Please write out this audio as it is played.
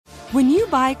When you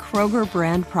buy Kroger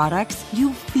brand products,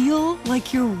 you feel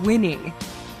like you're winning.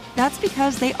 That's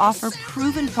because they offer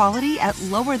proven quality at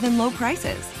lower than low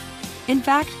prices. In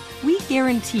fact, we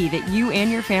guarantee that you and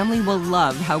your family will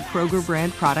love how Kroger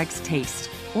brand products taste,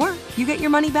 or you get your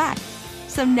money back.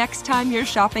 So next time you're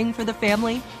shopping for the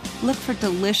family, look for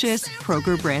delicious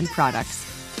Kroger brand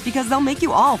products, because they'll make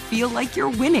you all feel like you're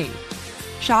winning.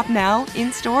 Shop now,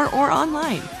 in-store, or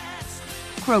online.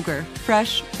 Kroger,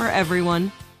 fresh for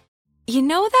everyone. You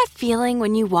know that feeling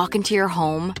when you walk into your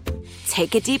home,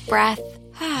 take a deep breath,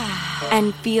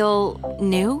 and feel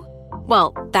new?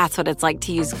 Well, that's what it's like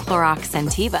to use Clorox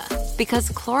Scentiva. Because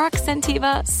Clorox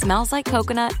Scentiva smells like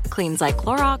coconut, cleans like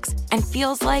Clorox, and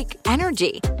feels like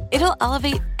energy. It'll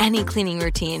elevate any cleaning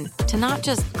routine to not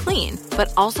just clean,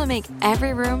 but also make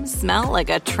every room smell like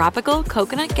a tropical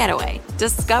coconut getaway.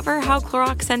 Discover how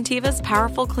Clorox Scentiva's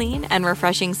powerful clean and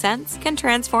refreshing scents can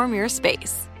transform your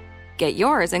space. Get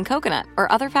yours in coconut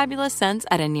or other fabulous scents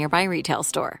at a nearby retail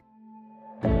store.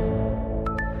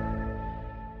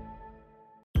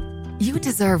 You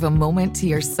deserve a moment to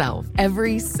yourself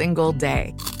every single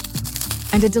day.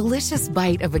 And a delicious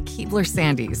bite of a Keebler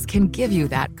Sandies can give you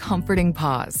that comforting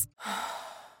pause.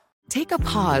 Take a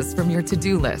pause from your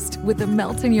to-do list with the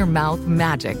melt-in-your-mouth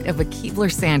magic of a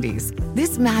Keebler Sandies.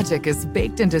 This magic is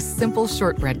baked into simple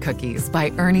shortbread cookies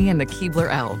by Ernie and the Keebler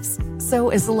Elves. So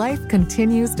as life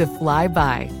continues to fly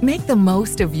by, make the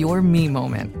most of your me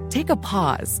moment. Take a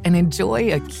pause and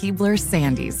enjoy a Keebler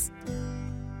Sandies.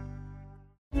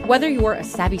 Whether you're a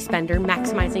savvy spender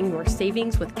maximizing your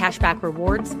savings with cashback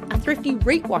rewards, a thrifty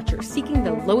rate watcher seeking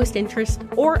the lowest interest,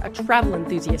 or a travel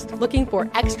enthusiast looking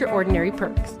for extraordinary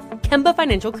perks, Kemba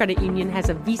Financial Credit Union has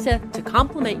a visa to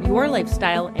complement your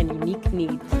lifestyle and unique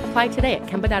needs. Apply today at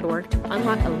Kemba.org to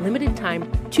unlock a limited time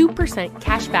 2%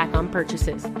 cash back on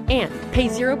purchases and pay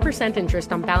 0%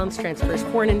 interest on balance transfers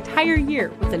for an entire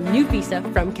year with a new visa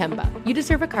from Kemba. You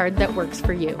deserve a card that works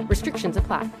for you. Restrictions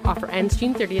apply. Offer ends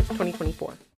June 30th,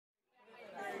 2024.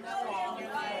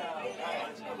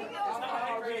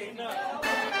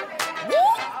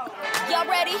 Y'all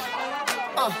ready?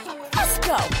 Let's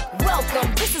go.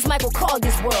 Welcome, this is Michael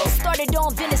Collier's world. Started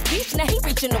on Venice Beach, now he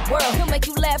reaching the world. He'll make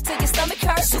you laugh till your stomach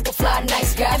hurts. Super fly,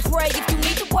 nice guy. And pray if you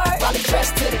need the word while he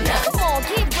dressed to the nines. Come on,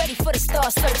 get ready for the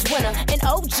Star Search winner. An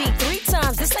OG 3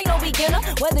 times, this ain't no beginner.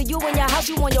 Whether you in your house,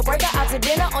 you on your burger, out to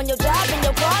dinner, on your job, in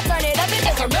your car, turn it up and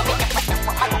just remember.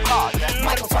 Michael Collier.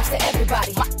 Michael talks to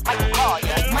everybody. Michael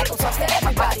Collier. Michael talks to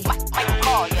everybody. Michael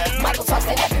Collier. Michael talks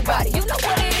to everybody. You know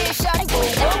what it is, shawty. Woo,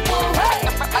 woo, woo, hey.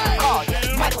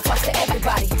 Michael talks to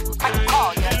everybody.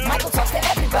 Michael talks to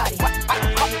everybody.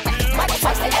 Michael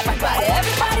talks to everybody.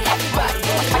 Everybody, everybody.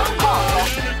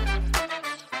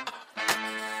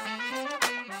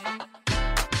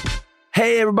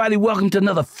 Hey everybody, welcome to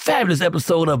another fabulous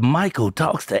episode of Michael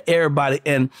Talks to Everybody.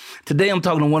 And today I'm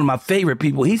talking to one of my favorite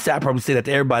people. He said I probably say that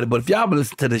to everybody, but if y'all been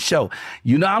listening to the show,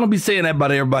 you know I don't be saying that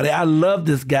about everybody. I love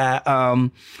this guy.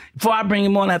 Before I bring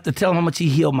him on, I have to tell him how much he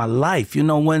healed my life. You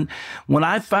know, when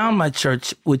I found my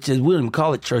church, which is, we don't even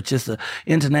call it church, it's the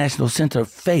International Center of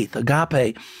Faith,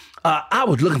 Agape. I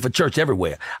was looking for church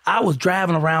everywhere. I was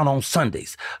driving around on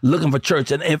Sundays looking for church.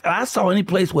 And if I saw any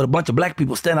place with a bunch of black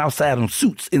people stand outside in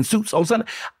suits on Sunday,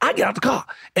 I get out the car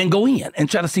and go in and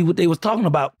try to see what they was talking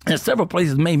about. And several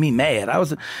places made me mad. I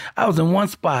was in one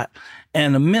spot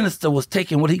and the minister was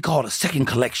taking what he called a second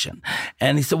collection.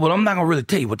 And he said, well, I'm not going to really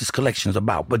tell you what this collection is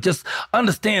about, but just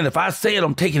understand if I say it,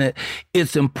 I'm taking it,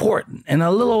 it's important. And a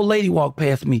little old lady walked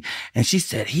past me and she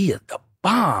said, he is the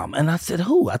bomb. And I said,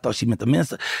 who? I thought she meant the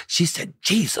minister. She said,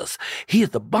 Jesus, he is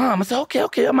the bomb. I said,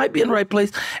 okay, I might be in the right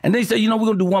place. And they said, you know, we're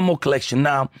going to do one more collection.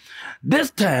 Now,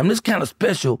 this time, this kind of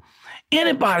special,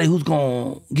 anybody who's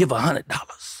going to give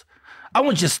 $100, I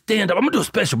want you to stand up. I'm going to do a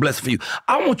special blessing for you.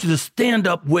 I want you to stand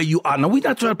up where you are. Now, we're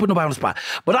not trying to put nobody on the spot,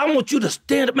 but I want you to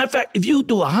stand up. Matter of fact, if you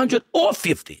do 100 or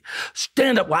 50,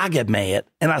 stand up. Well, I get mad,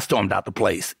 and I stormed out the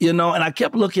place, you know, and I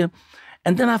kept looking,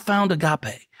 and then I found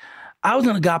Agape. I was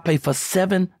in Agape for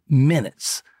 7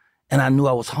 minutes, and I knew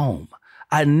I was home.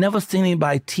 I had never seen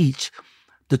anybody teach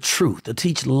the truth, to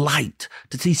teach light,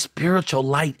 to teach spiritual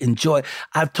light and joy.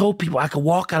 I've told people I could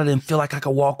walk out of it and feel like I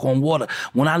could walk on water.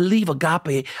 When I leave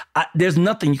Agape, there's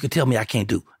nothing you can tell me I can't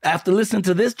do. After listening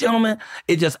to this gentleman,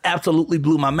 it just absolutely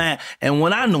blew my mind. And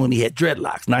when I knew him, he had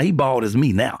dreadlocks. Now, he bald as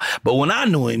me now. But when I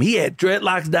knew him, he had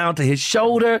dreadlocks down to his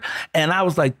shoulder. And I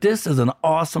was like, this is an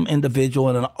awesome individual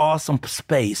and an awesome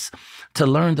space to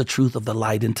learn the truth of the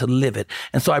light and to live it.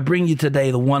 And so I bring you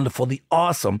today the wonderful, the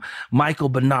awesome Michael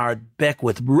Bernard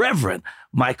Beckwith. Reverend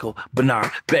Michael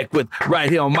Bernard Beckwith right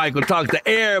here on Michael Talks to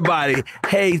Everybody.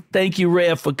 Hey, thank you,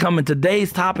 Rev, for coming.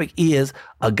 Today's topic is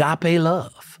agape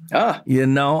love.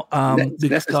 It's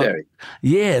necessary.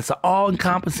 Yeah, it's an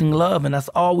all-encompassing love, and that's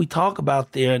all we talk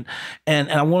about there.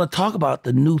 And I want to talk about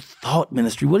the New Thought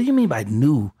Ministry. What do you mean by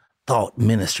New Thought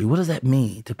Ministry? What does that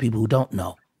mean to people who don't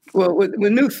know? Well,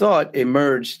 when New Thought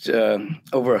emerged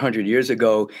over 100 years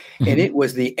ago, and it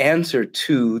was the answer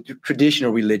to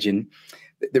traditional religion.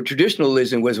 The traditional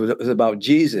religion was about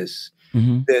Jesus.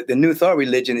 The New Thought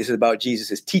religion is about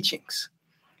Jesus' teachings.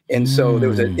 And so there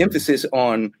was an emphasis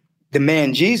on the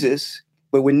man Jesus,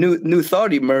 but when New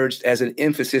Thought emerged as an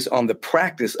emphasis on the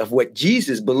practice of what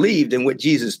Jesus believed and what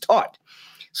Jesus taught.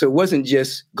 So it wasn't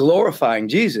just glorifying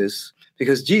Jesus,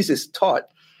 because Jesus taught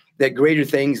that greater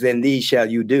things than these shall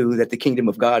you do, that the kingdom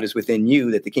of God is within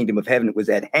you, that the kingdom of heaven was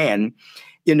at hand,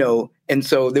 and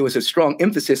so there was a strong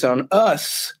emphasis on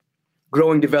us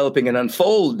growing, developing, and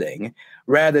unfolding,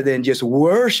 rather than just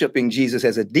worshiping Jesus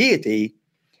as a deity.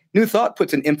 New Thought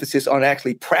puts an emphasis on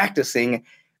actually practicing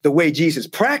the way Jesus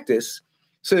practiced,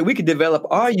 so that we could develop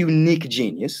our unique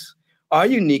genius, our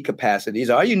unique capacities,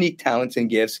 our unique talents and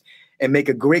gifts, and make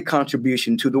a great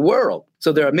contribution to the world.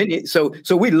 So there are many. So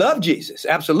we love Jesus,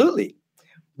 absolutely,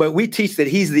 but we teach that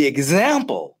he's the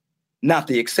example, not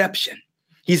the exception.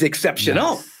 He's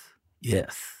exceptional.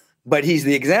 Yes. But he's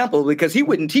the example, because he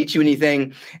wouldn't teach you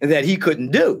anything that he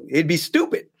couldn't do. It'd be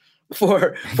stupid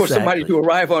for somebody to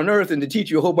arrive on earth and to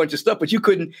teach you a whole bunch of stuff, but you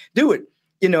couldn't do it.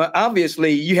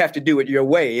 Obviously you have to do it your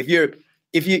way. If you're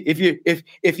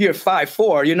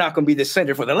 5'4", you're not going to be the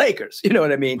center for the Lakers. You know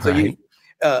what I mean? So right.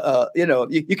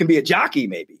 you can be a jockey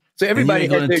maybe. So everybody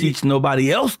ain't going to teach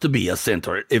nobody else to be a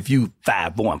center if you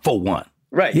 5'1", 4'1".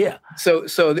 Right. Yeah. So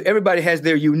everybody has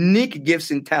their unique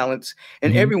gifts and talents,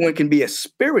 and everyone can be a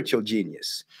spiritual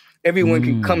genius. Everyone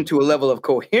can come to a level of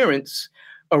coherence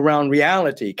around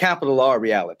reality, capital R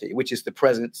reality, which is the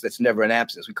presence that's never an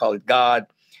absence. We call it God.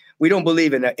 We don't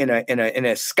believe in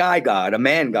a sky God, a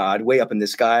man God way up in the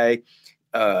sky,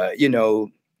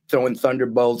 throwing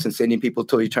thunderbolts and sending people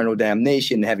to eternal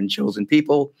damnation, having chosen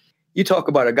people. You talk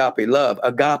about agape love.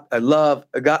 God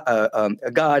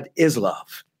is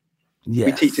love. Yes.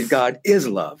 We teach that God is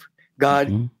love.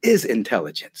 God is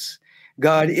intelligence.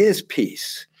 God is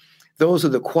peace. Those are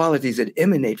the qualities that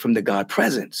emanate from the God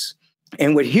presence.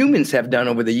 And what humans have done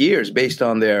over the years, based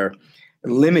on their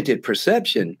limited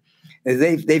perception, is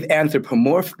they've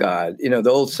anthropomorphed God.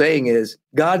 The old saying is,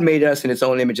 God made us in his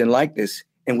own image and likeness,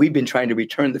 and we've been trying to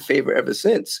return the favor ever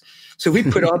since. So we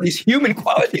put all these human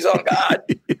qualities on God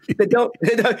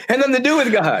that have nothing to do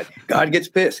with God. God gets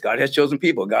pissed. God has chosen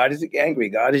people. God is angry.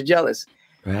 God is jealous.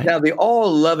 Right. Now, the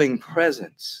all-loving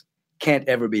presence can't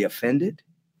ever be offended.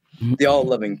 The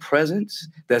all-loving presence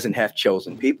doesn't have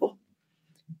chosen people.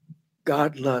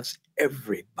 God loves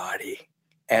everybody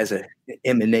as an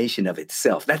emanation of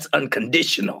itself. That's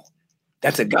unconditional.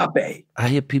 That's agape. I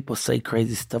hear people say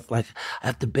crazy stuff like, I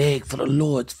have to beg for the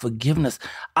Lord's forgiveness.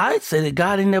 I'd say that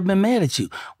God ain't never been mad at you.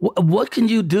 What can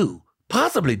you do,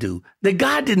 possibly do, that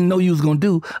God didn't know you was going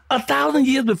to do 1,000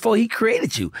 years before he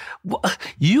created you?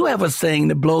 You have a saying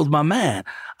that blows my mind.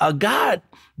 A God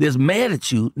that's mad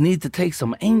at you needs to take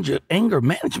some anger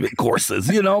management courses,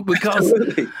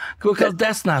 because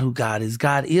that's not who God is.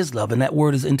 God is love, and that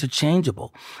word is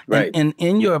interchangeable. Right. And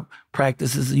in your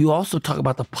practices, you also talk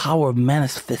about the power of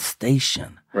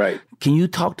manifestation. Right. Can you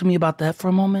talk to me about that for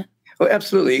a moment? Oh,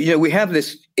 absolutely. We have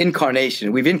this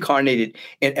incarnation. We've incarnated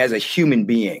as a human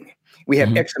being. We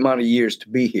have X amount of years to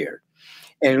be here.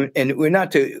 And we're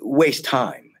not to waste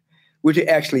time. We're to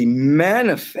actually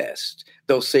manifest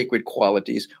those sacred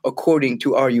qualities according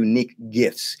to our unique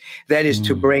gifts. That is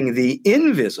to bring the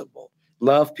invisible,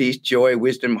 love, peace, joy,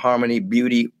 wisdom, harmony,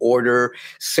 beauty, order,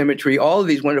 symmetry, all of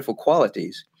these wonderful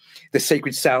qualities, the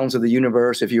sacred sounds of the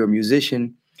universe, if you're a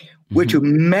musician. We're to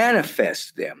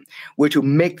manifest them. We're to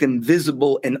make them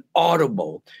visible and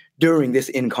audible during this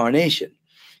incarnation.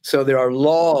 So there are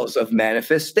laws of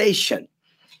manifestation,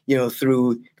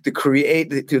 through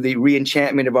the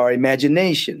re-enchantment of our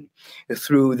imagination,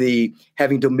 through the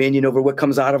having dominion over what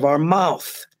comes out of our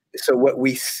mouth. So what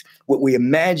we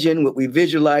imagine, what we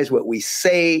visualize, what we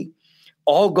say,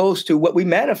 all goes to what we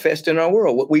manifest in our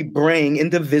world, what we bring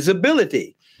into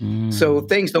visibility. So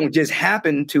things don't just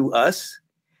happen to us.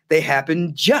 They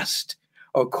happen just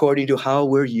according to how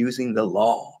we're using the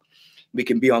law. We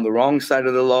can be on the wrong side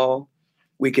of the law.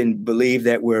 We can believe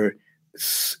that we're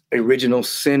original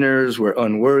sinners, we're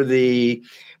unworthy,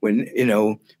 we're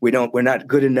not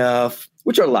good enough,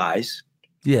 which are lies.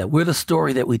 Yeah, we're the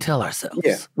story that we tell ourselves.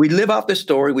 Yeah, we live out the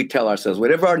story we tell ourselves.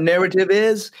 Whatever our narrative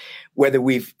is, whether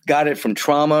we've got it from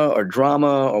trauma or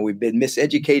drama or we've been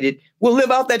miseducated, we'll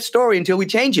live out that story until we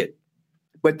change it.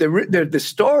 But the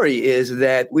story is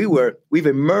that we've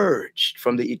emerged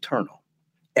from the eternal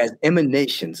as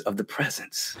emanations of the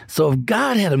presence. So if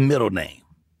God had a middle name,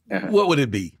 what would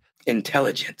it be?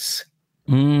 Intelligence.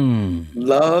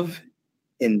 Love,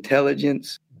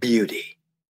 intelligence, beauty.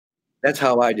 That's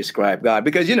how I describe God.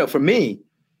 Because, for me,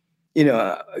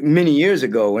 many years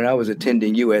ago when I was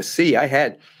attending USC, I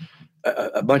had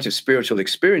a bunch of spiritual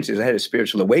experiences. I had a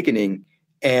spiritual awakening,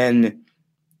 and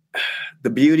the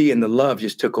beauty and the love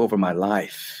just took over my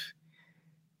life.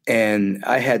 And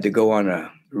I had to go on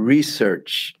a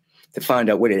research to find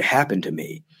out what had happened to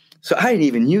me. So I didn't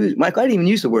even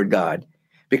use the word God,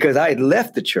 because I had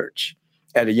left the church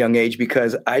at a young age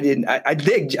because I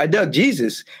dug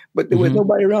Jesus, but there was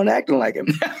nobody around acting like him.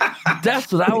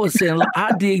 That's what I was saying.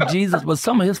 I dig Jesus, but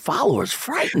some of his followers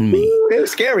frightened me. They were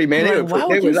scary, man. Like, why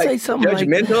would you say something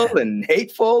judgmental like that? And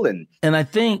hateful, and I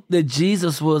think that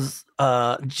Jesus was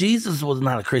not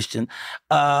a Christian,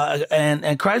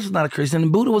 and Christ was not a Christian,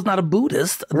 and Buddha was not a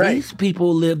Buddhist. Right. These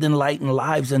people lived enlightened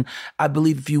lives, and I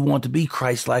believe if you want to be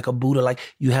Christ-like or Buddha-like,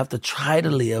 you have to try to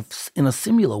live in a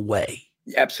similar way.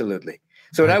 Absolutely.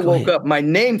 So when I woke up, my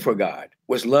name for God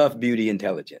was love, beauty,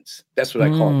 intelligence. That's what I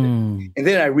called it. And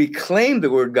then I reclaimed the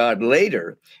word God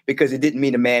later because it didn't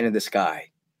mean a man in the sky.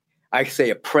 I say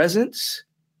a presence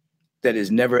that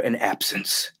is never an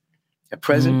absence. A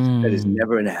presence that is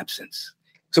never an absence.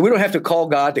 So we don't have to call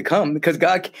God to come because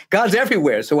God's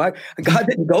everywhere. So God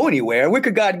didn't go anywhere. Where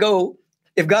could God go?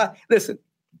 If God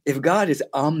is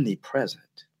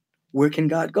omnipresent, where can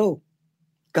God go?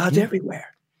 God's everywhere.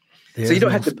 So you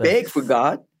don't have to beg for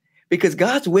God because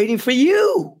God's waiting for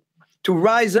you to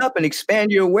rise up and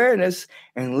expand your awareness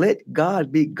and let God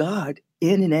be God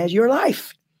in and as your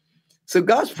life. So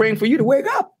God's praying for you to wake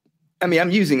up. I mean,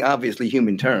 I'm using obviously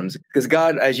human terms because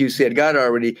God, as you said,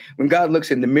 when God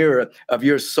looks in the mirror of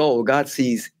your soul, God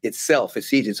sees itself. It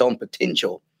sees its own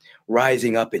potential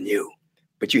rising up in you,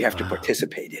 but you have to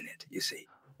participate in it, you see.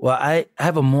 Well, I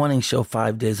have a morning show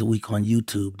 5 days a week on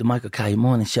YouTube, the Michael Kaya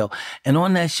Morning Show. And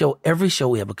on that show, every show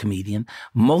we have a comedian.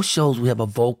 Most shows we have a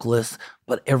vocalist,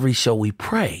 but every show we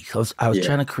pray. So I was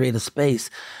trying to create a space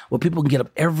where people can get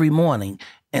up every morning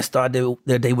and start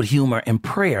their day with humor and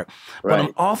prayer. Right. But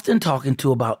I'm often talking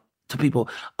to people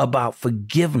about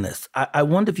forgiveness. I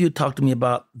wonder if you'd talk to me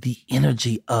about the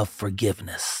energy of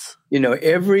forgiveness.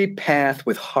 Every path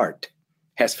with heart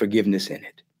has forgiveness in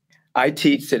it. I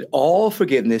teach that all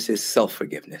forgiveness is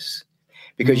self-forgiveness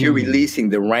because you're releasing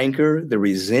the rancor, the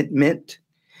resentment,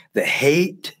 the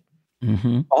hate,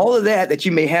 all of that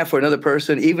you may have for another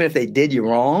person, even if they did you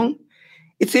wrong.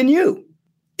 It's in you.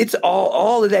 It's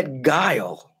all of that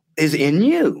guile is in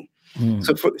you.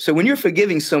 So when you're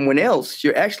forgiving someone else,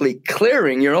 you're actually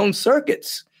clearing your own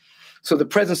circuits so the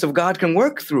presence of God can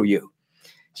work through you.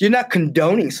 So you're not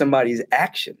condoning somebody's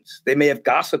actions. They may have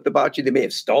gossiped about you. They may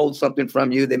have stolen something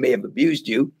from you. They may have abused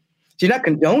you. So you're not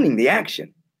condoning the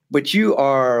action, but you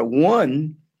are,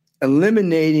 one,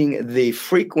 eliminating the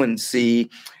frequency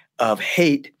of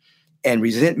hate and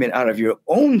resentment out of your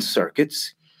own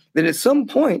circuits, that at some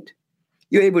point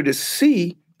you're able to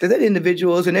see that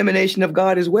individual is an emanation of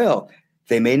God as well.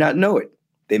 They may not know it.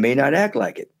 They may not act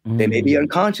like it. They may be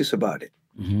unconscious about it.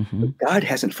 But God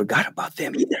hasn't forgot about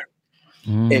them either.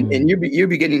 And you're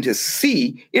beginning to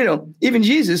see, even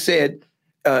Jesus said,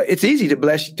 it's easy to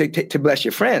bless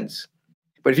your friends.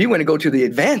 But if you want to go to the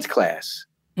advanced class,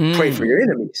 pray for your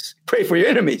enemies. Pray for your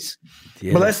enemies.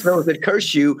 Yes. Bless those that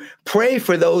curse you. Pray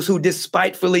for those who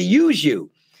despitefully use you.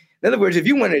 In other words, if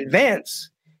you want to advance,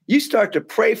 you start to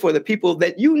pray for the people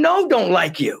that don't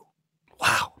like you.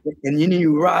 Wow. And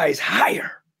you rise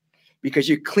higher because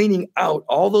you're cleaning out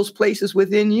all those places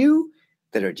within you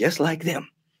that are just like them.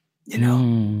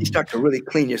 You start to really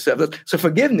clean yourself up. So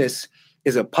forgiveness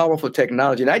is a powerful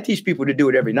technology. And I teach people to do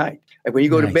it every night. Like when you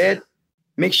go to bed,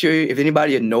 make sure if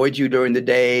anybody annoyed you during the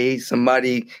day,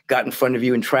 somebody got in front of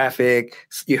you in traffic,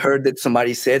 you heard that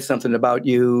somebody said something about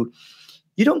you,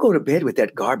 you don't go to bed with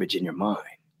that garbage in your mind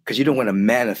because you don't want to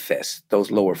manifest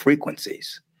those lower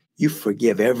frequencies. You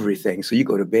forgive everything. So you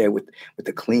go to bed with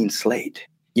a clean slate.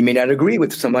 You may not agree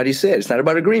with what somebody said. It's not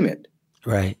about agreement.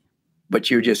 Right. But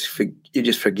you're just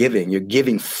forgiving. You're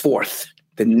giving forth,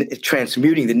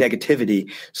 transmuting the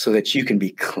negativity so that you can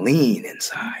be clean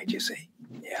inside, you see.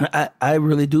 Yeah. I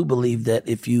really do believe that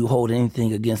if you hold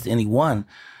anything against anyone,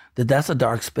 that's a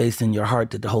dark space in your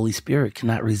heart that the Holy Spirit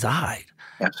cannot reside.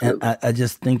 Absolutely. And I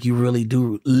just think you really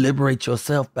do liberate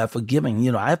yourself by forgiving.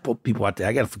 You know, I have people out there,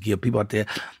 I got to forgive people out there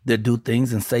that do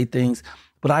things and say things.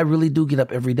 But I really do get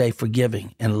up every day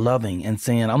forgiving and loving and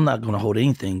saying, I'm not going to hold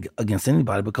anything against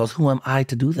anybody, because who am I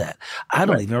to do that? I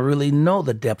don't even really know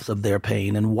the depths of their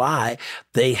pain and why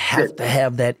they have to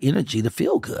have that energy to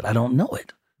feel good. I don't know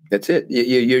it. That's it.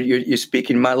 You're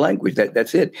speaking my language.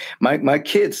 That's it. My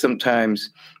kids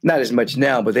sometimes, not as much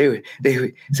now, but they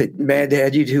said, "Man,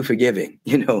 Dad, you too forgiving."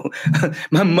 You know,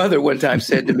 my mother one time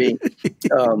said to me,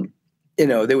 you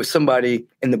know, there was somebody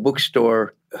in the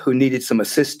bookstore who needed some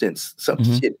assistance.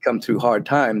 She had come through hard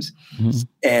times,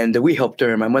 and we helped her.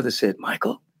 And my mother said,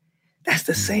 "Michael, that's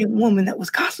the same woman that was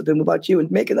gossiping about you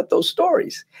and making up those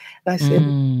stories."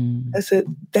 And I said,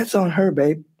 "That's on her,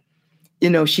 babe. You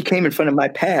know, she came in front of my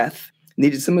path,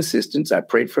 needed some assistance. I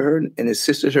prayed for her and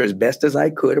assisted her as best as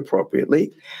I could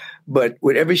appropriately. But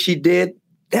whatever she did,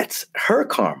 that's her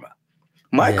karma.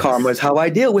 My karma is how I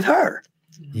deal with her."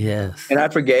 Yes. And I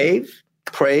forgave,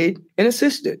 prayed, and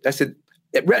assisted. I said,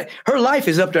 her life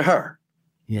is up to her.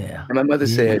 Yeah. And my mother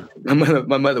said,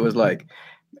 my mother was like,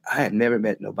 "I have never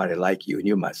met nobody like you, and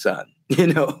you're my son." You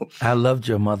know, I loved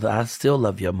your mother. I still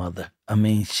love your mother. I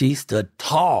mean, she stood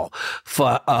tall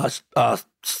for a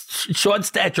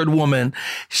short-statured woman.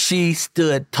 She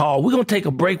stood tall. We're going to take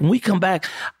a break. When we come back,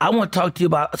 I want to talk to you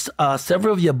about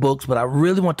several of your books, but I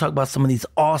really want to talk about some of these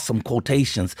awesome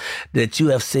quotations that you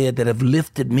have said that have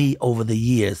lifted me over the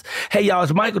years. Hey, y'all,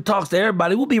 it's Michael Talks to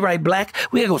Everybody. We'll be right back.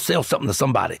 We got to go sell something to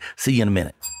somebody. See you in a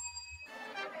minute.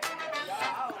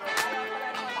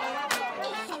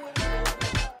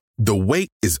 The wait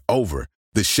is over.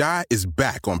 The Chi is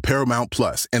back on Paramount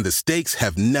Plus, and the stakes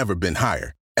have never been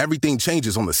higher. Everything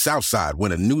changes on the South Side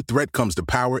when a new threat comes to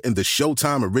power in the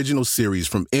Showtime original series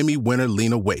from Emmy winner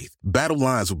Lena Waithe. Battle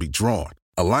lines will be drawn,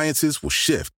 alliances will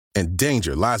shift, and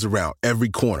danger lies around every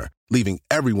corner, leaving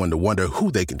everyone to wonder who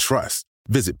they can trust.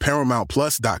 Visit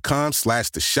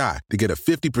ParamountPlus.com/The Chi to get a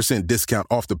 50% discount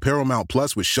off the Paramount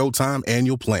Plus with Showtime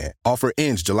annual plan. Offer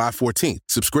ends July 14th.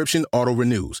 Subscription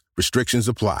auto-renews. Restrictions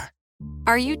apply.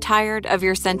 Are you tired of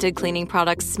your scented cleaning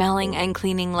products smelling and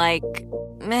cleaning like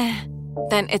meh?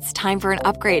 Then it's time for an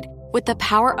upgrade with the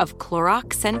power of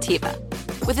Clorox Scentiva.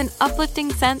 With an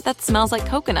uplifting scent that smells like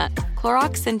coconut,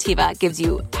 Clorox Scentiva gives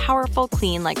you powerful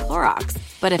clean like Clorox,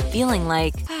 but a feeling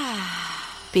like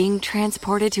being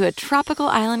transported to a tropical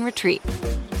island retreat.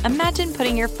 Imagine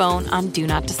putting your phone on Do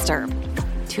Not Disturb,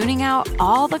 tuning out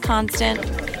all the constant,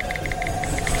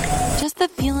 just the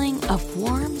feeling of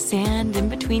warm sand in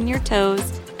between your toes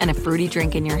and a fruity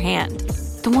drink in your hand.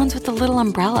 The ones with the little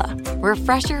umbrella.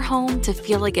 Refresh your home to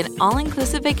feel like an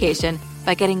all-inclusive vacation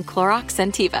by getting Clorox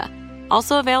Scentiva.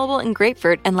 Also available in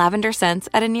grapefruit and lavender scents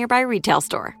at a nearby retail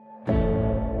store.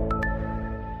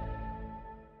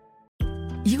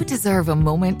 You deserve a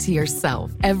moment to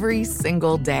yourself every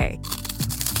single day.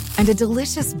 And a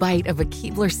delicious bite of a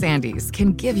Keebler Sandies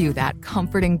can give you that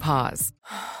comforting pause.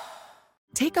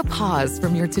 Take a pause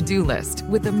from your to-do list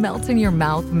with the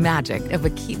melt-in-your-mouth magic of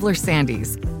a Keebler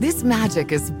Sandies. This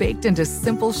magic is baked into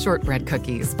simple shortbread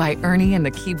cookies by Ernie and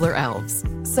the Keebler Elves.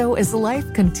 So as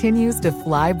life continues to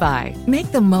fly by,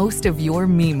 make the most of your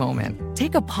me moment.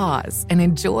 Take a pause and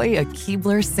enjoy a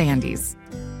Keebler Sandies.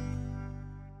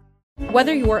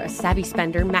 Whether you're a savvy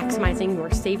spender maximizing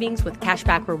your savings with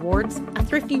cashback rewards, a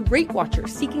thrifty rate watcher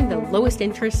seeking the lowest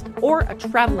interest, or a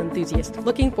travel enthusiast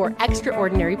looking for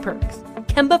extraordinary perks,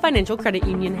 Kemba Financial Credit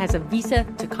Union has a visa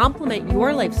to complement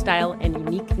your lifestyle and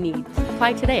unique needs.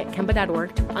 Apply today at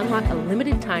Kemba.org to unlock a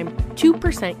limited-time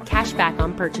 2% cash back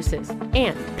on purchases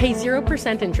and pay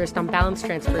 0% interest on balance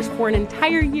transfers for an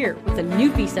entire year with a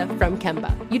new visa from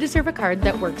Kemba. You deserve a card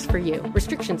that works for you.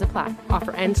 Restrictions apply.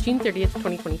 Offer ends June 30th,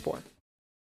 2024.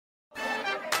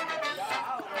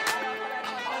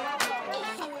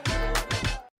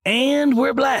 And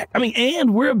we're back. I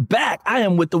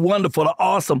am with the wonderful, the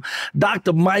awesome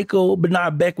Dr. Michael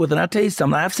Bernard Beckwith. And I tell you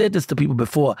something, I've said this to people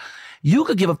before. You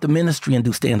could give up the ministry and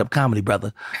do stand-up comedy,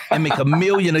 brother, and make $1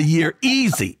 million a year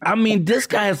easy. I mean, this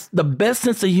guy has the best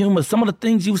sense of humor. Some of the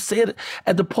things you said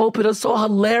at the pulpit are so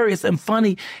hilarious and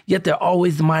funny, yet they're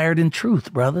always mired in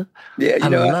truth, brother. Yeah, I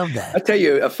love that. I'll tell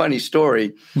you a funny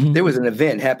story. Mm-hmm. There was an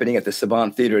event happening at the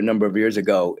Saban Theater a number of years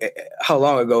ago. How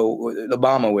long ago?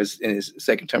 Obama was in his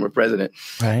second term of president.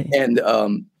 Right. And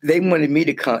they wanted me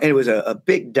to come, and it was a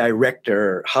big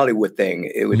director Hollywood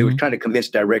thing. They were trying to convince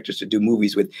directors to do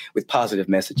movies with positive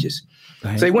messages.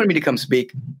 Right. So they wanted me to come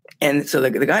speak. And so the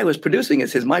guy who was producing it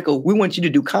says, "Michael, we want you to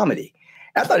do comedy."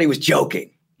 I thought he was joking.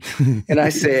 And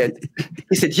he said,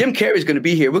 "Jim Carrey's going to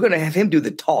be here. We're going to have him do the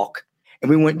talk,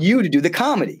 and we want you to do the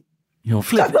comedy." You don't So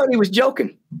flip I thought he was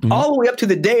joking all the way up to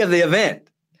the day of the event.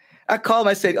 I called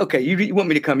him. I said, okay, you want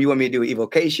me to come? You want me to do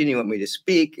evocation? You want me to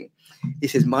speak? He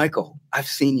says, Michael, I've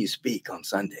seen you speak on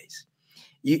Sundays.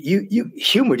 You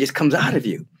humor just comes out of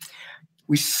you.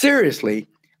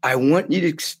 I want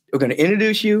you to, we're going to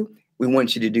introduce you. We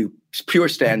want you to do pure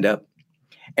stand-up,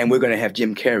 and we're going to have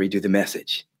Jim Carrey do the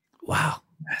message. Wow.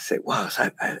 I said, wow.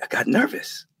 So I got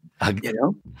nervous, you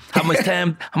know? How much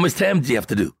time do you have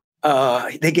to do?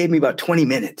 They gave me about 20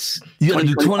 minutes. You got to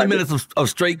do 20 minutes of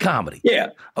straight comedy. Yeah.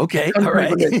 Okay. All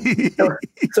right.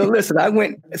 So listen, I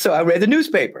read the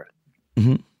newspaper.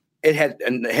 Mm-hmm. It had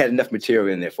enough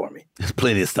material in there for me. There's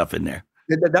plenty of stuff in there.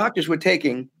 The doctors were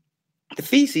taking the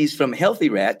feces from healthy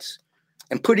rats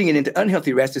and putting it into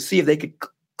unhealthy rats to see if they could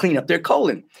clean up their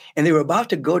colon. And they were about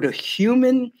to go to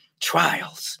human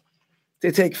trials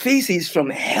to take feces from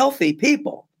healthy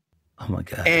people. Oh my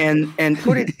God. And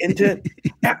put it into,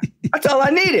 that's all I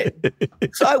needed.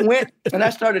 So I went and I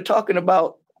started talking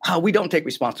about how we don't take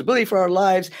responsibility for our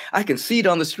lives. I can see it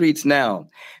on the streets now.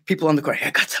 People on the corner,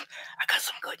 I got some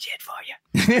good shit for you.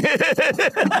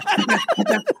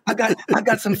 I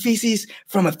got some feces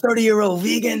from a 30-year-old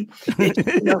vegan,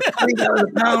 $20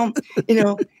 a pound,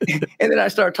 And then I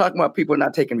started talking about people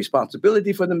not taking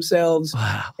responsibility for themselves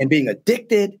and being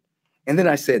addicted. And then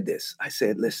I said this. I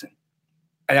said, listen.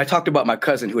 And I talked about my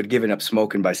cousin who had given up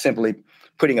smoking by simply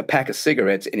putting a pack of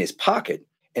cigarettes in his pocket.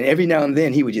 And every now and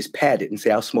then he would just pat it and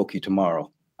say, I'll smoke you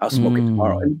tomorrow. I'll smoke it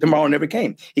tomorrow. And tomorrow never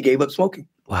came. He gave up smoking.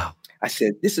 Wow. I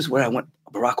said, this is what I want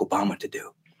Barack Obama to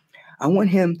do. I want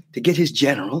him to get his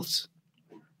generals,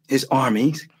 his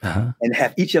armies, and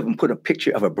have each of them put a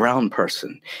picture of a brown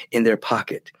person in their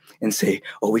pocket and say,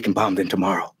 oh, we can bomb them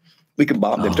tomorrow. We can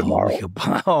bomb them tomorrow.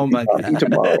 Oh, my God.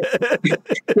 Tomorrow.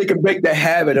 They can break the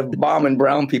habit of bombing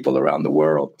brown people around the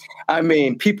world. I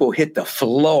mean, people hit the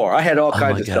floor. I had all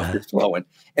kinds of stuff that's flowing.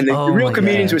 And the real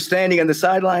comedians were standing on the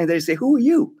sidelines. They say, who are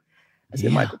you? I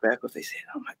said, Michael Beckwith. They said,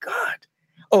 oh, my God.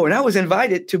 Oh, and I was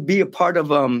invited to be a part of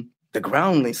the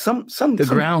Groundlings.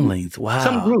 Groundlings, wow.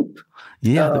 Some group.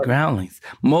 Yeah, the Groundlings.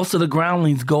 Most of the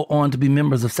Groundlings go on to be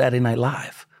members of Saturday Night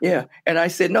Live. Yeah. And I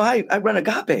said, no, I run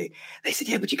Agape. They said,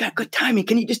 yeah, but you got good timing.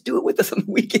 Can you just do it with us on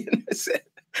the weekend? I said,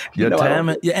 your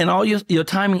timing, and all your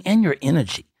timing and your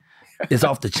energy is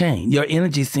off the chain. Your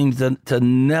energy seems to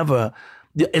never,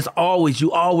 you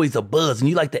always a buzz, and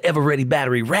you like the ever-ready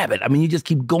battery rabbit. I mean, you just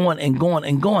keep going and going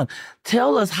and going.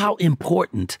 Tell us, how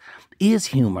important is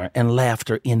humor and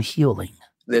laughter in healing?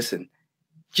 Listen,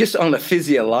 just on a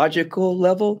physiological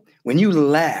level, when you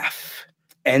laugh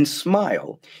and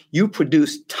smile, you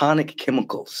produce tonic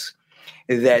chemicals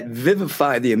that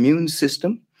vivify the immune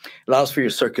system, allows for your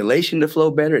circulation to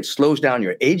flow better. It slows down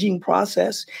your aging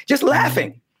process. Just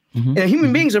laughing. Mm-hmm. And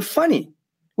human beings are funny.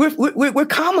 We're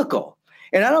comical.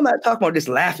 And I'm not talking about just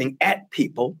laughing at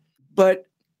people, but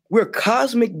we're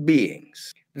cosmic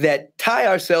beings that tie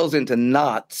ourselves into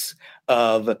knots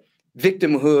of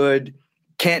victimhood,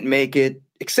 can't make it,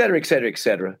 et cetera, et cetera, et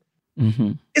cetera.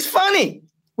 Mm-hmm. It's funny.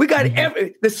 We got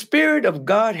the Spirit of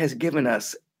God has given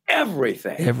us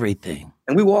everything. Everything.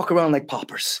 And we walk around like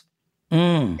paupers.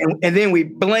 And then we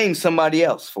blame somebody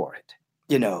else for it,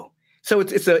 So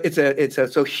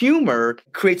so humor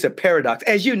creates a paradox.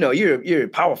 As you know, you're a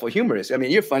powerful humorist. I mean,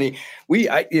 you're funny.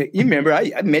 You remember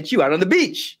I met you out on the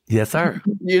beach. Yes, sir.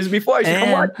 Years before. I said,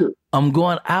 come watch you. I'm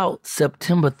going out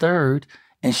September 3rd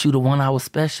and shoot a 1-hour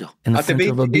special in the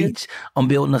center of a beach. I'm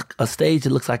building a stage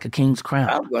that looks like a king's crown.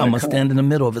 I'm going to stand in the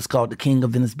middle of it. It's called the King of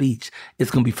Venice Beach.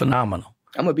 It's going to be phenomenal.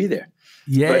 I'm going to be there.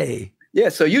 Yay.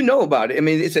 But, so you know about it. I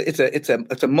mean,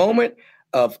 it's a moment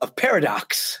of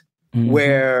paradox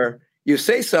where you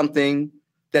say something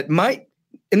that might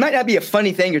not be a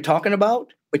funny thing you're talking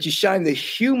about, but you shine the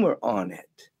humor on it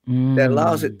that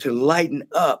allows it to lighten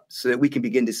up so that we can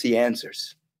begin to see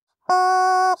answers.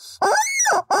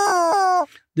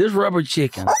 This rubber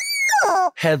chicken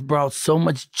has brought so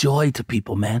much joy to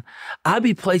people, man. I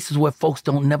be places where folks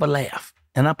don't never laugh,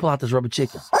 and I pull out this rubber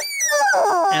chicken,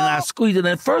 and I squeeze it, and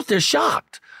at first they're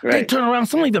shocked. Right. They turn around,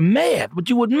 some even mad, but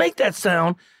you would make that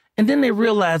sound, and then they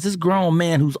realize this grown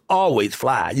man who's always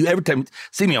fly. You every time you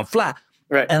see me on fly,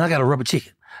 right? And I got a rubber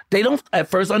chicken. They don't at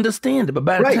first understand it, but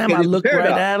by the time I look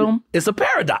right at them, it's a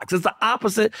paradox. It's the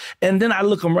opposite, and then I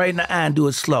look them right in the eye and do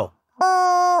it slow.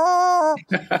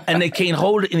 And they can't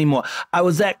hold it anymore. I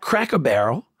was at Cracker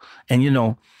Barrel, and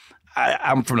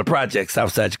I'm from the projects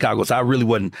outside Chicago, so I really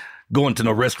wasn't going to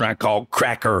no restaurant called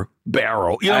Cracker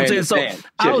Barrel. You know what I'm saying? So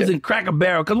I was in Cracker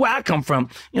Barrel because where I come from,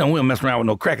 we don't mess around with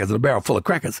no crackers in a barrel full of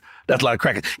crackers. That's a lot of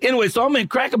crackers. Anyway, so I'm in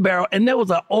Cracker Barrel, and there was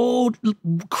an old,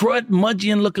 crud,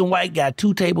 mudgy-looking white guy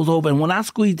 2 tables over, and when I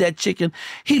squeezed that chicken,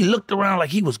 he looked around like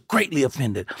he was greatly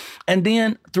offended. And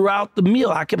then throughout the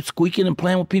meal, I kept squeaking and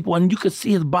playing with people, and you could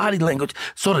see his body language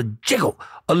sort of jiggle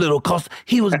a little because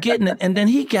he was getting it. And then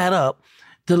he got up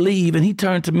to leave, and he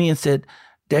turned to me and said,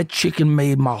 "That chicken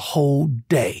made my whole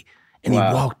day." And he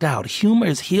walked out. Humor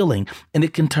is healing, and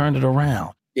it can turn it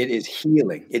around. It is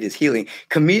healing. It is healing.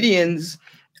 Comedians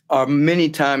are many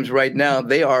times right now,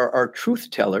 they are truth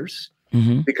tellers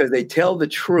because they tell the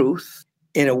truth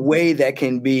in a way that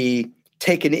can be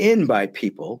taken in by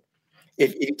people.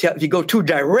 If you go too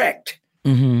direct,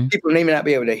 people may not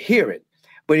be able to hear it.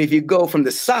 But if you go from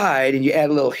the side and you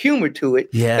add a little humor to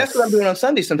it, that's what I'm doing on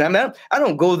Sunday sometimes. I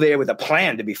don't go there with a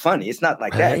plan to be funny. It's not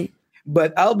like that.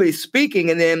 But I'll be speaking,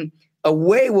 and then a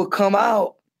way will come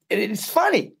out, and it's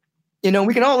funny.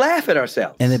 We can all laugh at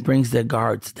ourselves. And it brings their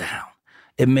guards down.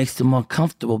 It makes them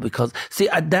uncomfortable because,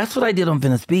 that's what I did on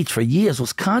Venice Beach for years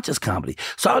was conscious comedy.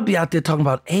 So I would be out there talking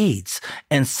about AIDS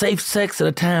and safe sex at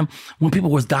a time when people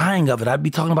was dying of it. I'd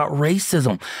be talking about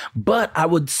racism. But I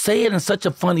would say it in such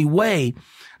a funny way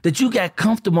that you got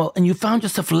comfortable and you found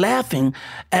yourself laughing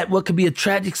at what could be a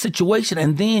tragic situation,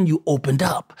 and then you opened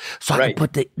up. So I could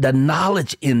put the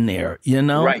knowledge in there,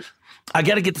 Right. I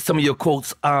got to get to some of your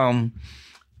quotes.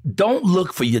 Don't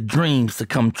look for your dreams to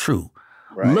come true.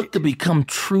 Right. Look to become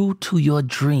true to your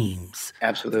dreams.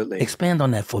 Absolutely. Expand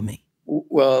on that for me.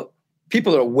 Well,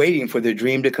 people are waiting for their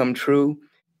dream to come true.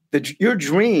 Your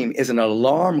dream is an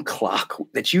alarm clock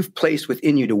that you've placed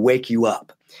within you to wake you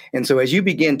up. And so as you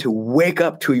begin to wake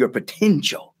up to your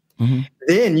potential,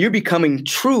 then you're becoming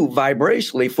true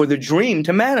vibrationally for the dream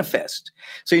to manifest.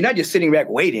 So you're not just sitting back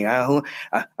waiting. I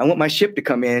want my ship to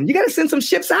come in. You got to send some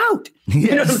ships out. Yes.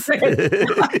 You know what I'm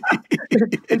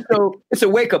saying? And so it's a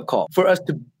wake-up call for us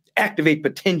to activate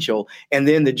potential, and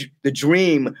then the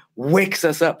dream wakes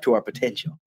us up to our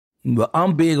potential. Well,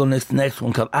 I'm big on this next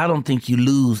one because I don't think you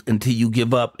lose until you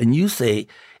give up. And you say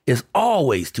it's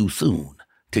always too soon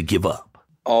to give up.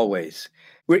 Always.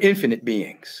 We're infinite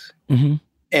beings.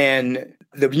 And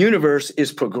the universe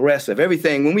is progressive.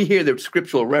 Everything, when we hear the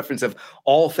scriptural reference of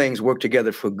all things work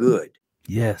together for good.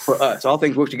 Yes. For us, all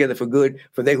things work together for good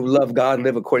for they who love God and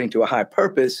live according to a high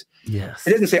purpose. Yes.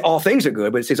 It doesn't say all things are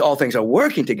good, but it says all things are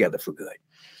working together for good.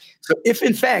 So if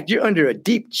in fact you're under a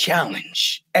deep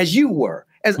challenge, as you were,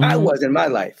 as I was in my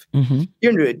life,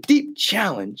 you're under a deep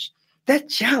challenge, that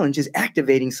challenge is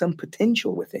activating some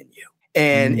potential within you.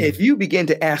 And if you begin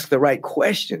to ask the right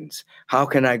questions, how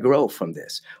can I grow from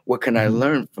this? What can I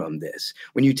learn from this?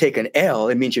 When you take an L,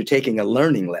 it means you're taking a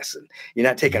learning lesson. You're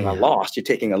not taking a loss, you're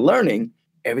taking a learning.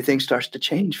 Everything starts to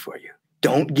change for you.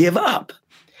 Don't give up.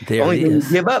 There Only it thing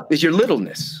is. you give up is your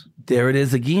littleness. There it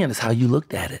is again. It's how you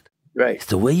looked at it. Right. It's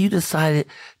the way you decided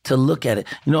to look at it.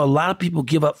 A lot of people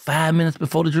give up 5 minutes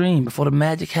before the dream, before the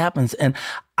magic happens. And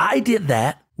I did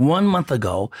that 1 month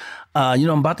ago. I'm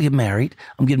about to get married.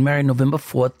 I'm getting married November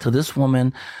 4th to this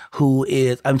woman who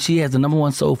is, she has the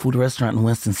 #1 soul food restaurant in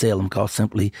Winston-Salem called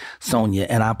Simply Sonia.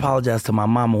 And I apologize to my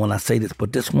mama when I say this,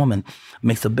 but this woman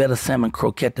makes a better salmon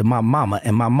croquette than my mama.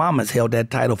 And my mama's held that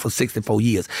title for 64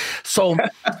 years. So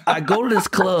I go to this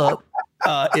club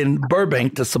in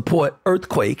Burbank to support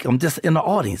Earthquake. I'm just in the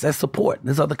audience. That's support.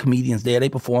 There's other comedians there. They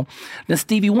perform. Then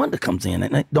Stevie Wonder comes in.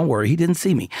 And don't worry, he didn't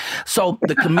see me. So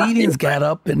the comedians got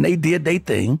up and they did their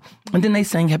thing. And then they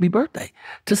sang happy birthday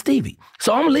to Stevie.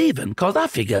 So I'm leaving because I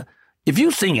figure if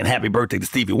you singing happy birthday to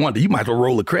Stevie Wonder, you might as well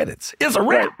roll the credits. It's a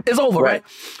wrap. It's over, right?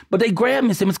 But they grabbed me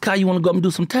and said, "Mr. Cow, you want to go up and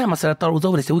do some time?" I said, "I thought it was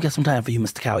over." They said, "We got some time for you,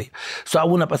 Mr. Cow." So I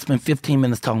went up. I spent 15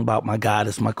 minutes talking about my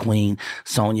goddess, my queen,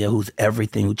 Sonia, who's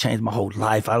everything, who changed my whole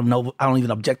life. I don't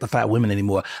even objectify women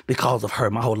anymore because of her.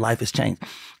 My whole life has changed.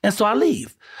 And so I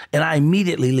leave. And I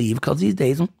immediately leave because these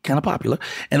days I'm kind of popular.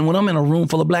 And when I'm in a room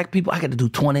full of black people, I get to do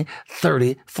 20,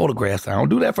 30 photographs. I don't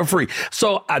do that for free.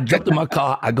 So I jumped in my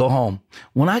car. I go home.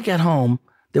 When I got home,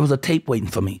 there was a tape waiting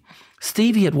for me.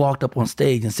 Stevie had walked up on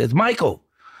stage and says, Michael,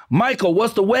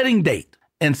 what's the wedding date?"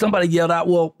 And somebody yelled out,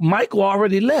 "Well, Michael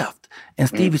already left." And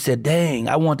Stevie said, "Dang,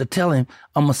 I want to tell him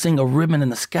I'm going to sing A Ribbon in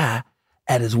the Sky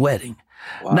at his wedding."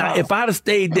 Wow. Now, if I'd have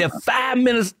stayed there 5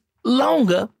 minutes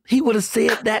longer, he would have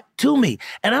said that to me.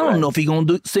 And I don't know if he's going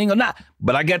to sing or not,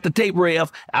 but I got the tape,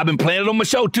 Rev. I've been playing it on my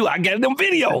show too. I got it on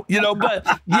video,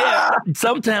 but yeah,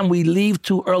 sometimes we leave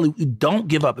too early. Don't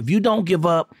give up. If you don't give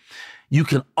up, you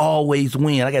can always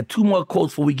win. I got 2 more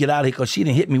quotes before we get out of here because she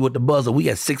didn't hit me with the buzzer. We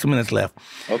got 6 minutes left.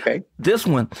 Okay. This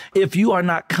one, if you are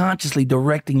not consciously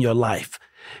directing your life,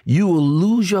 You will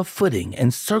lose your footing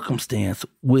and circumstance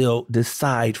will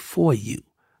decide for you.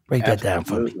 Break that down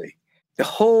for me. Absolutely. The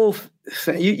whole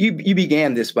thing, you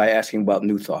began this by asking about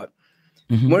New Thought.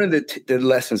 Mm-hmm. One of the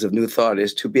lessons of New Thought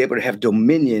is to be able to have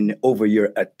dominion over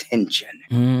your attention.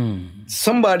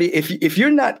 Somebody, if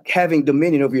you're not having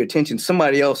dominion over your attention,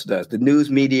 somebody else does. The news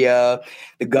media,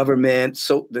 the government,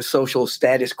 the social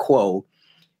status quo,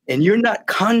 and you're not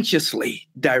consciously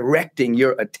directing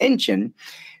your attention,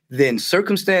 then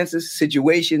circumstances,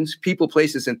 situations, people,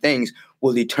 places, and things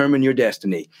will determine your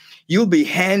destiny. You'll be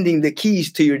handing the keys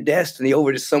to your destiny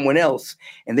over to someone else,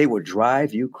 and they will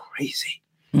drive you crazy.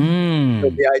 So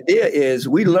the idea is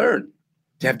we learn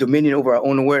to have dominion over our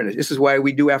own awareness. This is why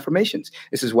we do affirmations.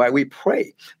 This is why we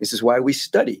pray. This is why we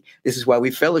study. This is why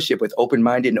we fellowship with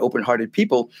open-minded and open-hearted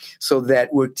people, so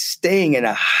that we're staying in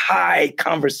a high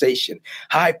conversation,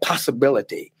 high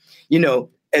possibility. You know,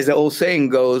 as the old saying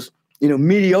goes, you know,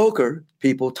 mediocre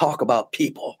people talk about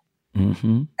people.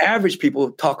 Mm-hmm. Average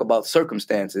people talk about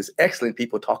circumstances. Excellent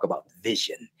people talk about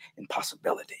vision and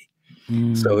possibility.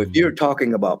 So if you're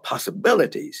talking about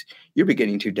possibilities, you're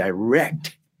beginning to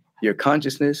direct your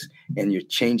consciousness and you're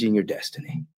changing your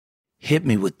destiny. Hit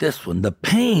me with this one. The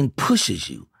pain pushes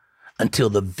you until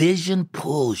the vision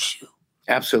pulls you.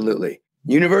 Absolutely.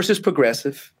 Universe is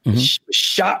progressive,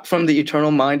 shot from the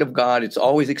eternal mind of God. It's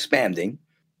always expanding.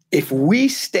 If we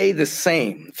stay the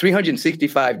same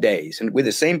 365 days and we're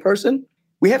the same person,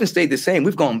 we haven't stayed the same.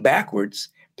 We've gone backwards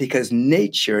because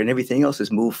nature and everything else has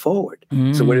moved forward.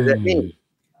 So what does that mean?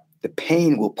 The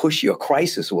pain will push you. A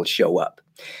crisis will show up.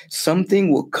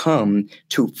 Something will come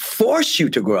to force you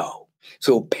to grow.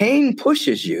 So pain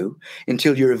pushes you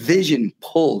until your vision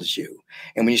pulls you.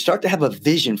 And when you start to have a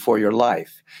vision for your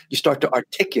life, you start to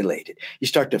articulate it. You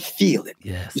start to feel it.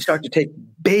 Yes. You start to take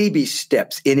baby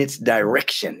steps in its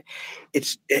direction.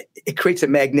 It creates a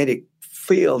magnetic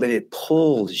field and it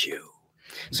pulls you.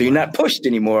 So you're not pushed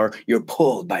anymore. You're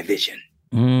pulled by vision.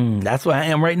 That's where I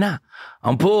am right now.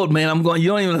 I'm pulled, man. I'm going, you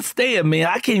don't even understand, man.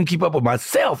 I can't even keep up with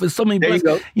myself. It's so many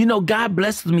blessings. You know, God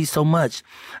blesses me so much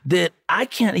that I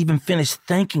can't even finish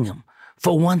thanking him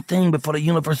for one thing before the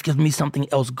universe gives me something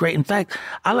else great. In fact,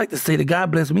 I like to say that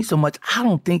God blesses me so much, I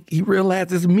don't think he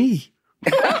realizes me.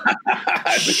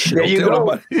 There you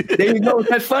go. There you go.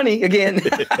 That's funny again.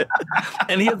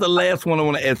 And here's the last one I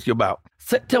want to ask you about.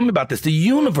 Tell me about this. The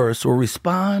universe will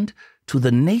respond to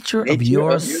the nature of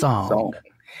your song.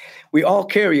 We all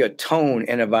carry a tone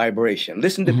and a vibration.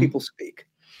 Listen to people speak.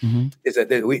 Is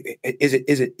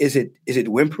it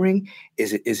whimpering?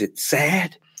 Is it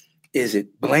sad? Is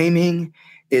it blaming?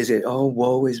 Is it, oh,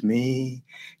 woe is me?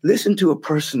 Listen to a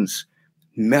person's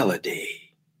melody.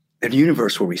 The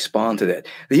universe will respond to that.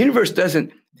 The universe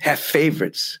doesn't have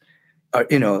favorites.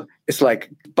 It's like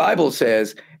the Bible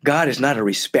says, God is not a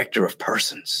respecter of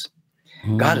persons.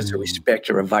 God is a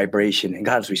respecter of vibration, and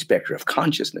God is a respecter of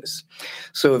consciousness.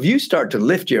 So if you start to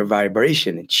lift your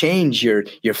vibration and change your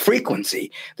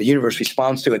frequency, the universe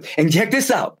responds to it. And check this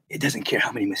out. It doesn't care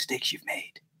how many mistakes you've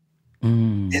made.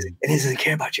 It doesn't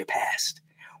care about your past.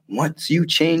 Once you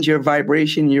change your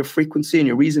vibration, your frequency, and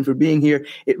your reason for being here,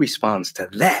 it responds to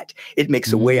that. It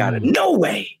makes a way out of no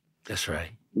way. That's right.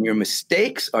 Your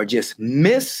mistakes are just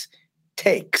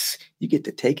mistakes. You get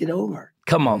to take it over.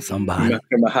 Come on, somebody.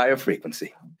 From a higher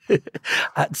frequency.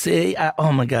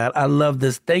 Oh my God, I love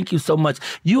this. Thank you so much.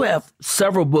 You have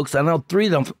several books. I know 3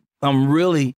 of them I'm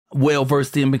really well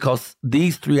versed in because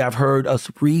these 3 I've heard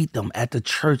us read them at the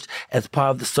church as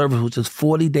part of the service, which is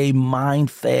 40-day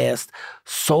mind fast,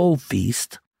 soul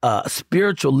feast,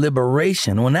 spiritual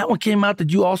liberation. When that one came out,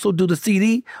 did you also do the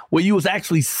CD where you was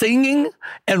actually singing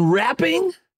and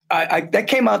rapping? That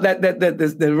came out.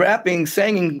 The rapping,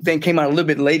 singing thing came out a little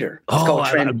bit later.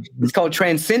 It's called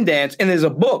Transcendence, and there's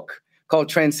a book called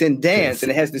Transcendence,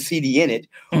 and it has the CD in it.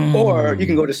 Or you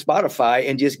can go to Spotify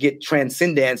and just get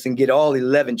Transcendence and get all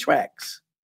 11 tracks.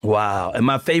 Wow! And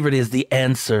my favorite is The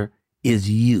Answer Is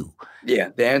You. Yeah,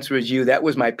 The Answer Is You. That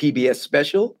was my PBS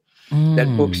special.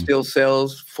 That book still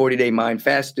sells. 40-Day Mind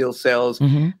Fast still sells.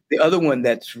 The other one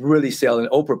that's really selling,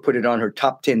 Oprah put it on her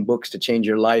top 10 books to change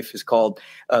your life, is called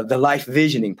The Life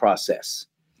Visioning Process.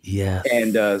 Yes.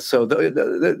 And so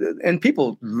and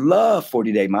people love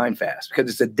 40-Day Mind Fast because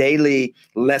it's a daily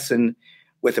lesson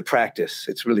with a practice.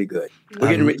 It's really good.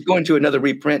 We're going to another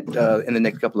reprint in the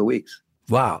next couple of weeks.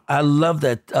 Wow. I love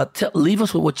that. Leave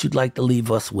us with what you'd like to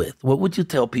leave us with. What would you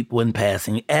tell people in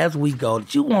passing as we go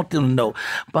that you want them to know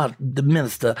about the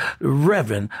minister,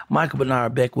 Reverend Michael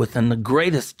Bernard Beckwith, and the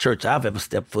greatest church I've ever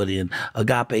stepped foot in,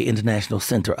 Agape International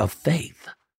Center of Faith?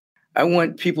 I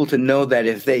want people to know that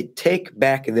if they take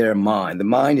back their mind, the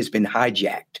mind has been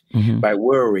hijacked by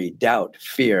worry, doubt,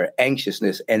 fear,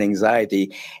 anxiousness, and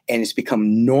anxiety, and it's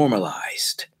become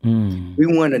normalized. We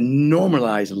want to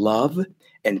normalize love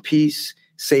and peace,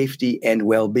 safety, and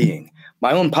well-being.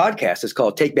 My own podcast is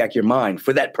called Take Back Your Mind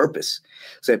for that purpose,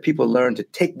 so that people learn to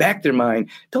take back their mind.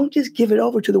 Don't just give it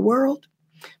over to the world.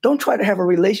 Don't try to have a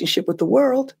relationship with the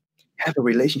world. Have a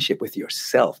relationship with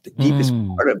yourself, the deepest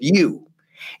part of you.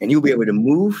 And you'll be able to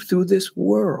move through this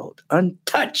world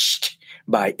untouched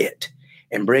by it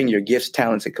and bring your gifts,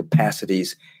 talents, and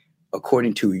capacities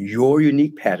according to your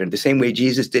unique pattern. The same way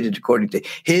Jesus did it according to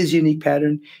his unique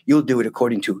pattern, you'll do it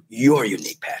according to your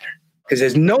unique pattern. Because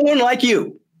there's no one like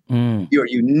you. You're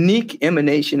a unique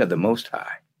emanation of the Most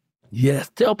High.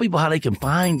 Yes. Tell people how they can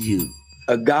find you.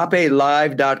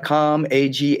 AgapeLive.com,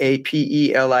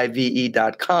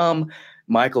 AgapeLive.com.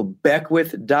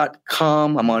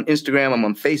 MichaelBeckwith.com. I'm on Instagram, I'm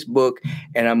on Facebook,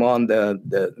 and I'm on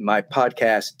my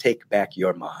podcast, Take Back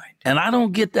Your Mind. And I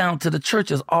don't get down to the church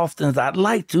as often as I'd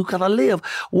like to because I live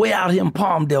way out here in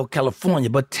Palmdale, California.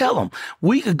 But tell them,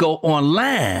 we could go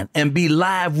online and be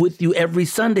live with you every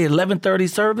Sunday, 11:30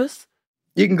 service.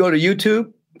 You can go to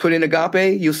YouTube, put in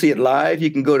Agape, you'll see it live.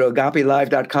 You can go to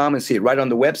AgapeLive.com and see it right on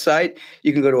the website.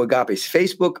 You can go to Agape's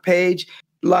Facebook page.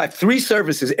 Live, 3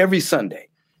 services every Sunday.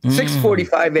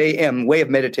 6:45 a.m. Way of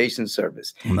Meditation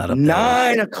service,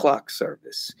 9 o'clock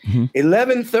service,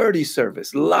 11:30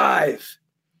 service, live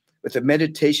with a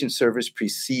meditation service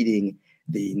preceding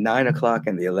the 9 o'clock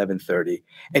and the 11:30.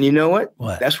 And you know what?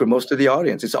 That's where most of the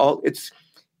audience, it's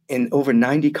in over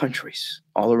 90 countries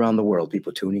all around the world,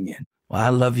 people tuning in. Well, I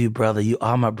love you, brother. You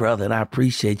are my brother, and I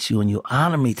appreciate you, and you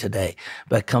honor me today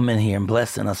by coming here and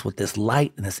blessing us with this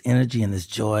light and this energy and this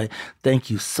joy. Thank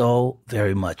you so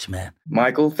very much, man.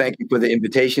 Michael, thank you for the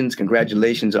invitations.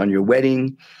 Congratulations on your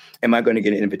wedding. Am I going to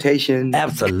get an invitation?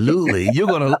 Absolutely. You're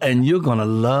going to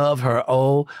love her.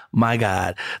 Oh my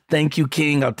God. Thank you,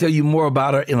 King. I'll tell you more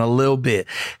about her in a little bit.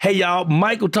 Hey, y'all,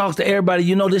 Michael Talks to Everybody.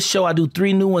 You know this show, I do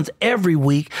 3 new ones every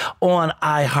week on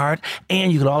iHeart.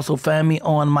 And you can also find me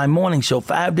on my morning show,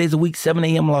 5 days a week, 7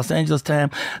 a.m. Los Angeles time,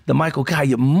 the Michael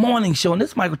Kaya Morning Show. And this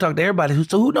is Michael Talk to Everybody.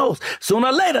 So who knows? Sooner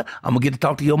or later, I'm going to get to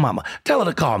talk to your mama. Tell her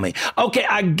to call me. Okay,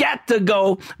 I got to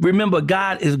go. Remember,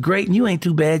 God is great and you ain't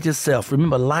too bad yourself.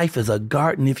 Remember, life is a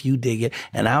garden if you dig it.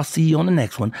 And I'll see you on the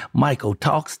next one. Michael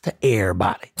Talks to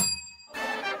Everybody.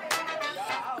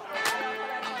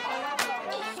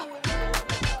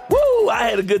 Woo! I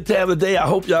had a good time today. I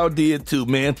hope y'all did too,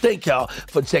 man. Thank y'all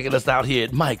for checking us out here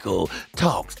at Michael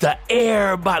Talks to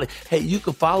Everybody. Hey, you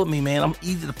can follow me, man. I'm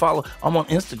easy to follow. I'm on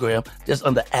Instagram, just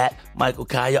under @Michael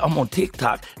Kaya. I'm on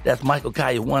TikTok. That's Michael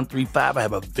Kaya 135. I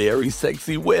have a very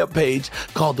sexy webpage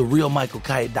called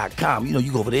therealmichaelkaya.com. You know,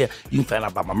 you go over there, you can find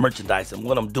out about my merchandise and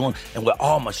what I'm doing and where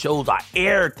all my shows are.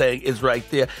 Everything is right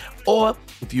there. Or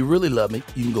if you really love me,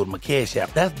 you can go to my Cash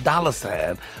App. That's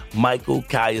 $ Michael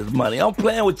Kaya's money. I'm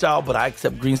playing with y'all, but I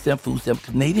accept green stamp, food stamp,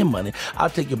 Canadian money. I'll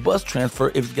take your bus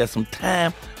transfer if you got some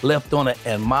time left on it.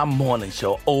 And my morning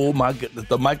show, oh my goodness,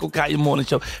 the Michael Kaya Morning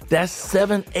Show, that's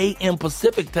 7 a.m.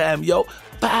 Pacific time, yo,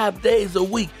 5 days a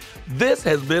week. This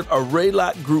has been a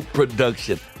Raylock Group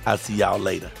production. I'll see y'all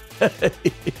later.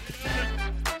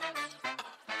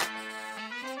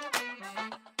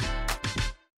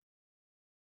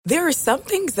 There are some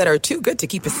things that are too good to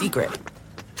keep a secret.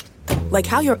 Like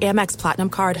how your Amex Platinum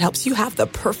card helps you have the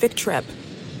perfect trip.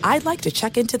 I'd like to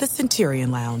check into the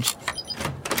Centurion Lounge.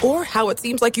 Or how it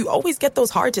seems like you always get those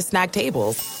hard-to-snag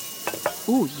tables.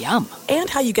 Ooh, yum. And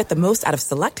how you get the most out of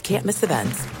select can't-miss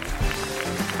events.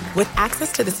 With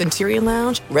access to the Centurion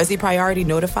Lounge, Resi Priority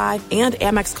Notified, and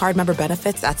Amex card member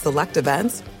benefits at select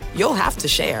events, you'll have to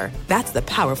share. That's the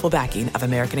powerful backing of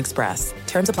American Express.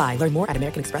 Terms apply. Learn more at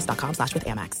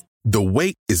americanexpress.com/withAmex. The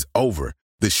wait is over.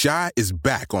 The Chi is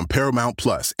back on Paramount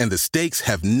Plus, and the stakes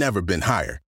have never been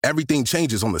higher. Everything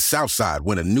changes on the South Side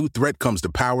when a new threat comes to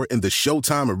power in the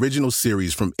Showtime original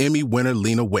series from Emmy winner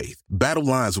Lena Waithe. Battle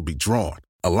lines will be drawn,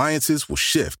 alliances will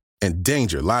shift, and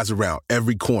danger lies around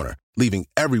every corner, leaving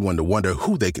everyone to wonder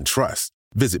who they can trust.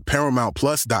 Visit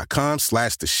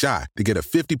ParamountPlus.com/The Chi to get a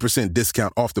 50%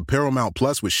 discount off the Paramount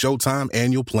Plus with Showtime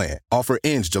annual plan. Offer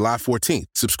ends July 14th.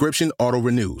 Subscription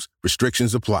auto-renews.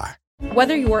 Restrictions apply.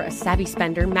 Whether you're a savvy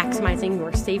spender maximizing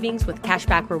your savings with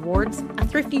cashback rewards, a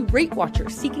thrifty rate watcher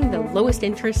seeking the lowest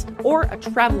interest, or a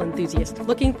travel enthusiast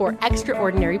looking for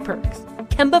extraordinary perks,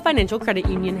 Kemba Financial Credit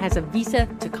Union has a visa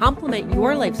to complement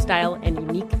your lifestyle and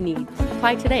unique needs.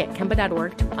 Apply today at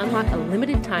Kemba.org to unlock a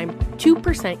limited time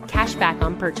 2% cash back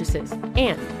on purchases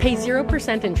and pay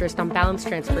 0% interest on balance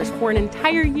transfers for an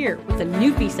entire year with a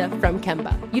new visa from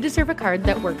Kemba. You deserve a card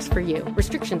that works for you.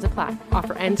 Restrictions apply.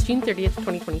 Offer ends June 30th,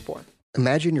 2024.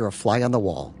 Imagine you're a fly on the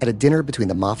wall at a dinner between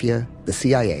the mafia, the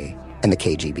CIA, and the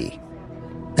KGB.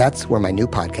 That's where my new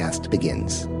podcast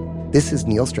begins. This is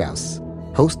Neil Strauss,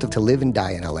 host of To Live and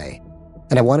Die in LA,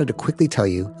 and I wanted to quickly tell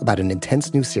you about an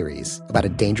intense new series about a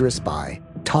dangerous spy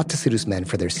taught to seduce men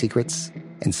for their secrets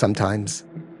and sometimes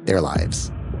their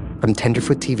lives. From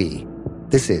Tenderfoot TV,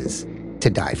 this is To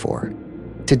Die For.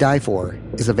 To Die For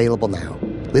is available now.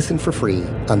 Listen for free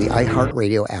on the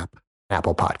iHeartRadio app,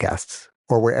 Apple Podcasts,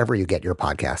 or wherever you get your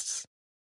podcasts.